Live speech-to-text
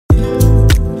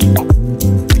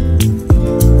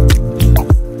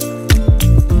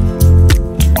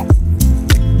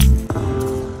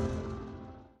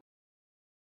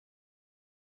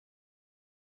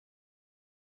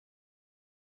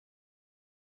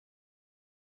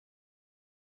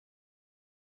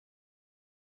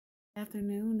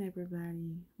Afternoon,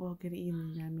 everybody. Well, good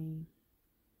evening,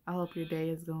 I hope your day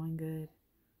is going good.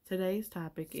 Today's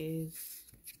topic is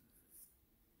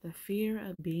the fear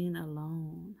of being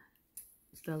alone,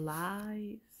 the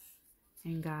lies,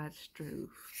 and God's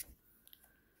truth.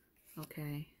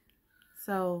 Okay,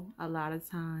 so a lot of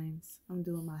times I'm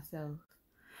doing myself.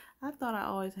 I thought I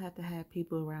always had to have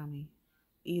people around me,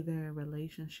 either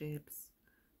relationships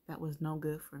that was no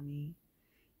good for me,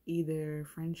 either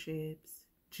friendships,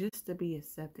 just to be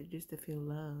accepted, just to feel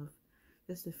love,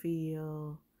 just to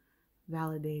feel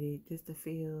validated, just to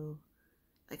feel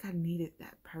like I needed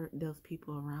those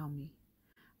people around me.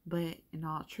 But in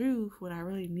all truth, what I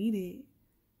really needed,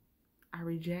 I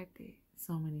rejected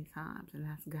so many times, and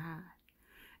that's God.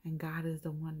 And God is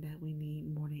the one that we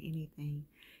need more than anything.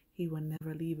 He will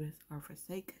never leave us or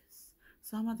forsake us.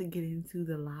 So I'm about to get into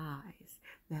the lies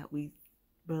that we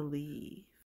believe.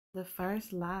 The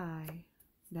first lie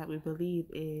that we believe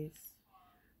is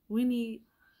we need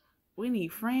we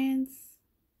need friends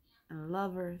and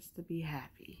lovers to be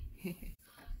happy.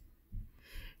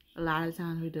 A lot of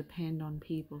times we depend on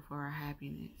people for our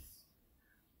happiness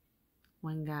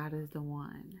when God is the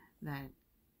one that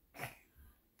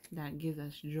gives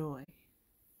us joy.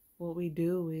 What we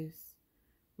do is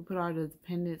we put our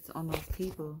dependence on those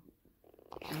people,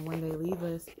 and when they leave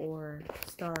us or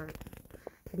start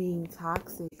being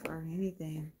toxic or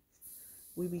anything,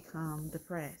 we become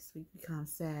depressed, we become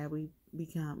sad, we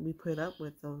put up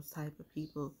with those type of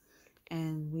people,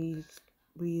 and we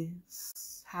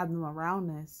have them around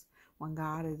us when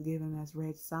God is giving us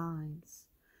red signs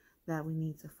that we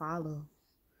need to follow,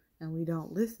 and we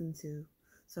don't listen to.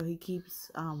 So he keeps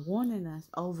warning us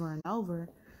over and over,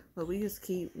 but we just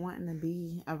keep wanting to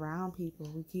be around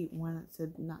people. We keep wanting to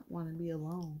not want to be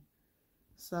alone.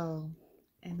 So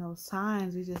in those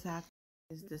times, we just have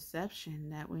this deception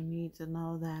that we need to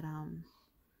know that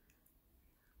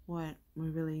what we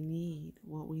really need,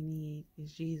 what we need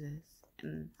is Jesus.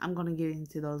 And I'm going to get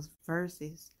into those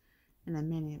verses in a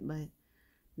minute, but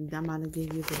I'm going to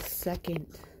give you the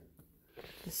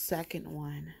second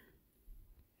one.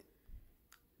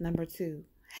 Number 2,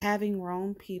 having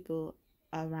wrong people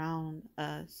around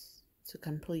us to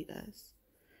complete us.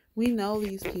 We know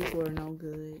these people are no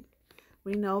good.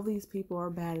 We know these people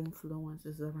are bad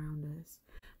influences around us.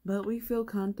 But we feel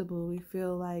comfortable. We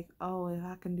feel like, oh, if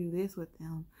I can do this with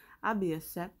them, I'll be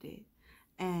accepted.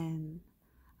 And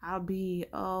I'll be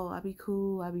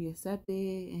cool. I'll be accepted.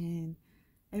 And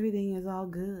everything is all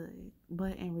good.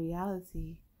 But in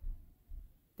reality,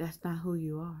 that's not who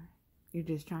you are. You're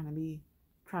just trying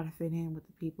to fit in with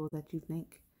the people that you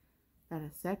think that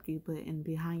accept you. But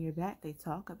behind your back, they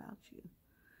talk about you.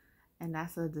 And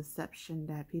that's a deception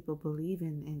that people believe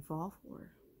in and fall for.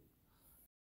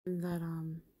 That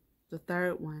the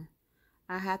third one,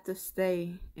 I have to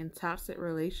stay in toxic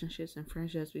relationships and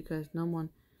friendships because no one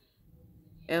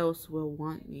else will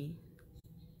want me.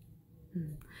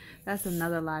 That's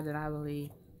another lie that I believe.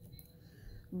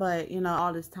 But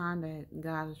all this time that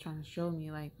God is trying to show me,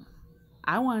 like,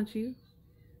 I want you.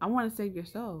 I want to save your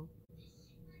soul.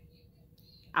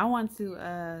 I want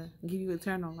to give you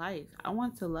eternal life. I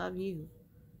want to love you.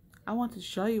 I want to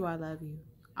show you I love you.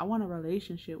 I want a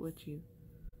relationship with you.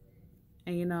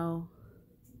 And a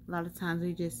lot of times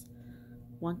we just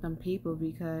want them people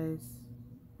because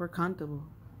we're comfortable.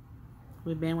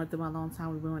 We've been with them a long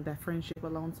time. We've been with that friendship a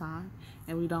long time,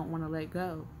 and we don't want to let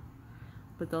go.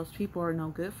 But those people are no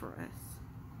good for us.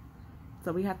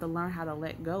 So we have to learn how to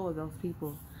let go of those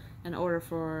people in order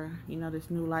for, this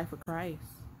new life of Christ.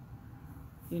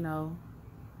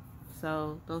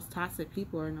 So those toxic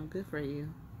people are no good for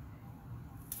you.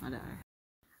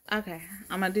 Okay,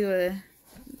 I'm going to do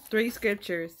 3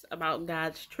 scriptures about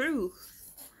God's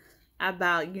truth,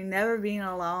 about you never being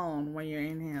alone when you're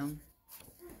in Him.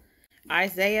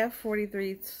 Isaiah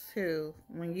 43:2.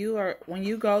 When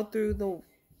you go through the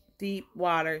deep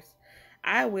waters,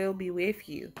 I will be with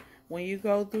you. When you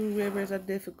go through rivers of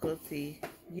difficulty,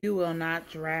 you will not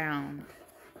drown.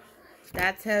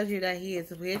 That tells you that He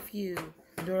is with you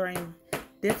during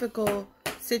difficult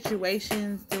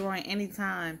situations, during any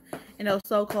time. And those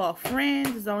so-called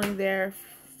friends is only there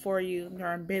for you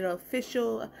during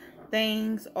beneficial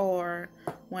things, or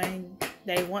when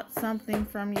they want something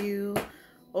from you,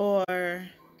 or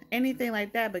anything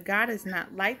like that. But God is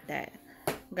not like that.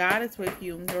 God is with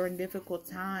you during difficult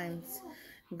times,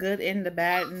 good in the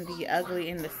bad and the ugly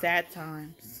in the sad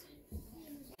times.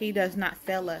 He does not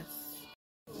fail us.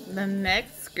 The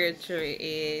next scripture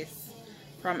is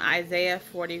from Isaiah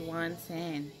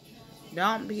 41:10.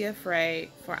 Don't be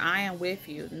afraid, for I am with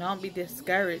you. Don't be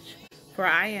discouraged, For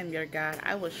I am your God.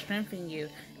 I will strengthen you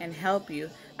and help you.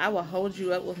 I will hold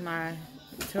you up with my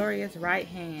victorious right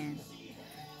hand.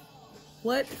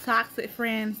 What toxic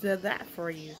friends does that for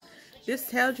you? This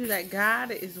tells you that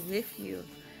God is with you.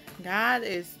 God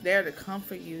is there to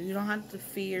comfort you. You don't have to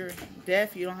fear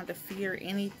death. You don't have to fear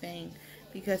anything,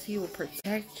 because He will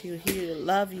protect you. He will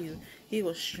love you. He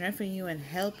will strengthen you and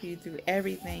help you through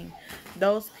everything.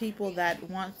 Those people that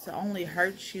want to only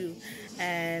hurt you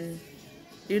and,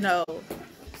 you know,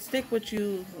 stick with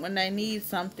you when they need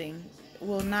something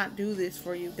will not do this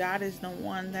for you. God is the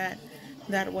one that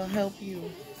will help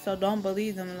you. So don't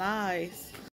believe them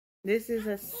lies. This is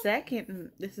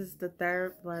the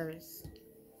third verse.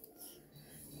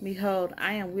 Behold,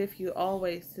 I am with you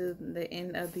always to the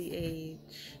end of the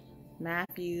age.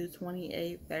 Matthew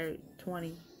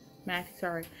 28:20.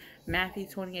 Matthew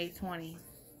 28:20.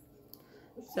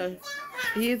 So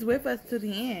He is with us to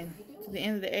the end of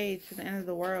the age, to the end of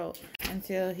the world,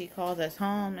 until He calls us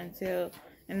home, and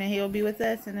then He'll be with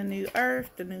us in the new earth,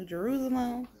 the new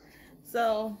Jerusalem.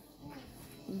 So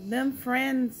them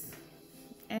friends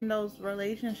and those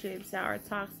relationships that are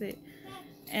toxic,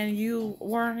 and you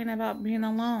worrying about being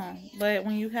alone. But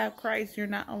when you have Christ, you're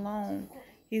not alone.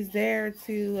 He's there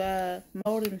to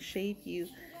mold and shape you.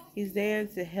 He's there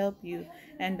to help you.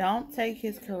 And don't take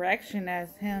His correction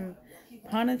as Him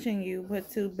punishing you, but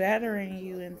to bettering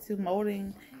you and to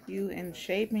molding you and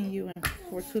shaping you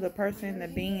to the person, the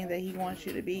being that He wants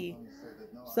you to be.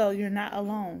 So you're not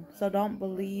alone. So don't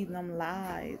believe them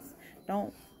lies.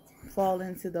 Don't fall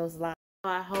into those lies.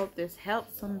 I hope this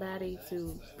helps somebody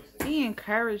to be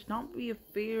encouraged. Don't be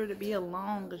afraid to be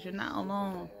alone, because you're not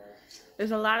alone.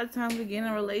 There's a lot of times we get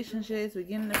in relationships, we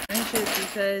get into friendships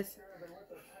because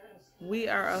we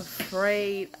are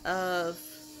afraid of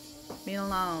being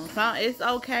alone. So it's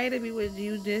okay to be with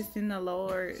you just in the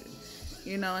Lord,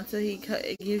 until He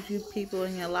gives you people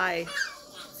in your life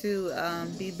to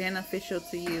be beneficial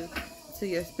to you, to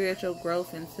your spiritual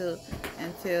growth, until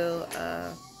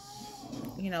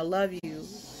love you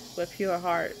with pure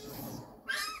heart.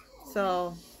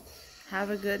 So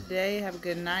have a good day, have a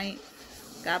good night.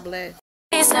 God bless.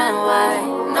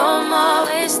 No more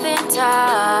wasting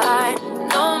time,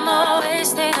 no more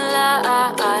wasting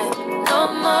life, no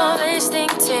more wasting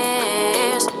time.